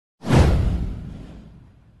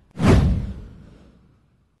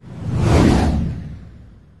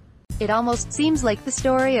It almost seems like the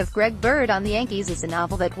story of Greg Bird on the Yankees is a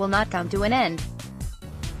novel that will not come to an end.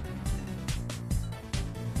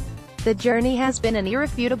 The journey has been an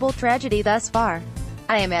irrefutable tragedy thus far.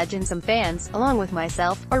 I imagine some fans, along with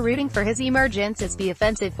myself, are rooting for his emergence as the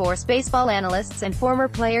offensive force baseball analysts and former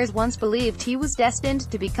players once believed he was destined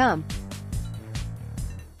to become.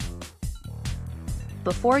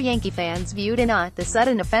 Before Yankee fans viewed in awe the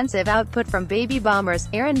sudden offensive output from baby bombers,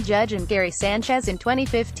 Judge and Gary Sanchez in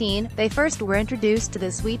 2015, they first were introduced to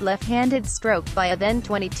the sweet left-handed stroke by a then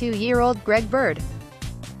 22-year-old Greg Bird.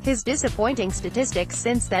 His disappointing statistics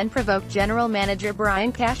since then provoked general manager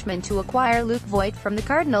Brian Cashman to acquire Luke Voit from the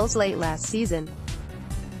Cardinals late last season.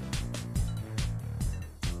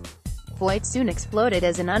 Voit soon exploded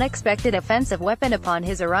as an unexpected offensive weapon upon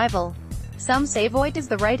his arrival. Some say Voit is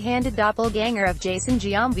the right-handed doppelganger of Jason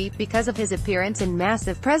Giambi because of his appearance and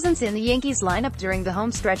massive presence in the Yankees lineup during the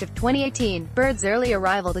home stretch of 2018. Bird's early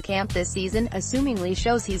arrival to camp this season, assumingly,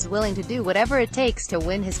 shows he's willing to do whatever it takes to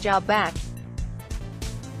win his job back.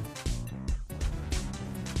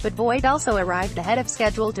 But Voit also arrived ahead of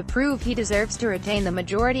schedule to prove he deserves to retain the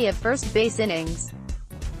majority of first base innings.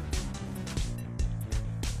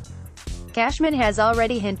 Cashman has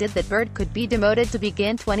already hinted that Bird could be demoted to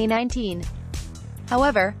begin 2019.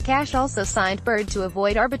 However, Cash also signed Bird to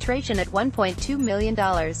avoid arbitration at $1.2 million.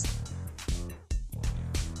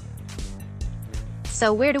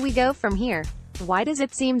 So where do we go from here? Why does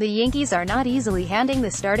it seem the Yankees are not easily handing the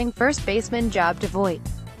starting first baseman job to Voit?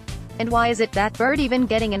 And why is it that Bird even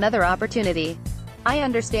getting another opportunity? I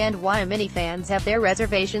understand why many fans have their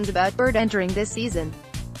reservations about Bird entering this season.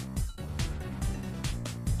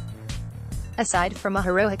 Aside from a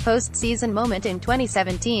heroic postseason moment in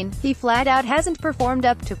 2017, he flat-out hasn't performed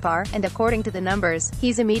up to par, and according to the numbers,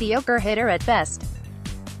 he's a mediocre hitter at best.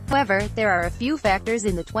 However, there are a few factors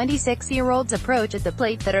in the 26-year-old's approach at the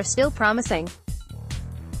plate that are still promising.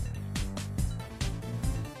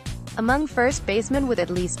 Among first basemen with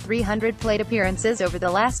at least 300 plate appearances over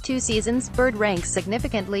the last 2 seasons, Bird ranks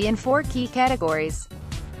significantly in 4 key categories.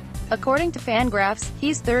 According to Fangraphs,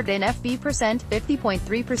 he's 3rd in FB percent,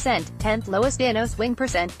 50.3%, 10th lowest in O-swing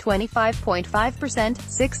percent, 25.5%,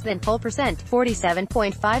 6th in pull percent,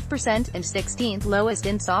 47.5%, and 16th lowest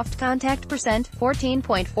in soft contact percent,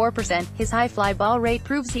 14.4%. His high fly ball rate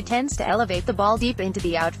proves he tends to elevate the ball deep into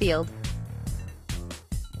the outfield.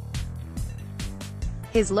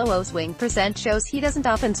 His low O-swing percent shows he doesn't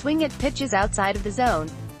often swing at pitches outside of the zone.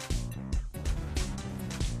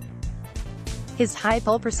 His high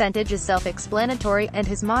pull percentage is self-explanatory, and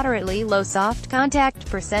his moderately low soft contact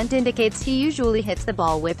percent indicates he usually hits the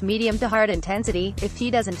ball with medium to hard intensity, if he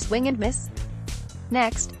doesn't swing and miss.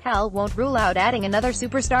 Next, Hal won't rule out adding another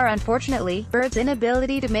superstar. Unfortunately, Bird's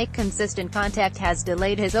inability to make consistent contact has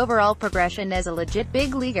delayed his overall progression as a legit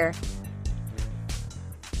big leaguer.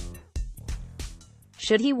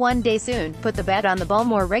 Should he one day soon put the bat on the ball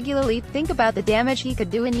more regularly, think about the damage he could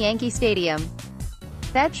do in Yankee Stadium.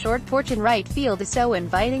 That short porch in right field is so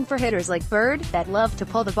inviting for hitters like Bird, that love to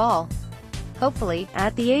pull the ball. Hopefully,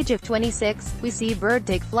 at the age of 26, we see Bird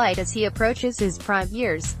take flight as he approaches his prime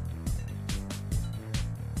years.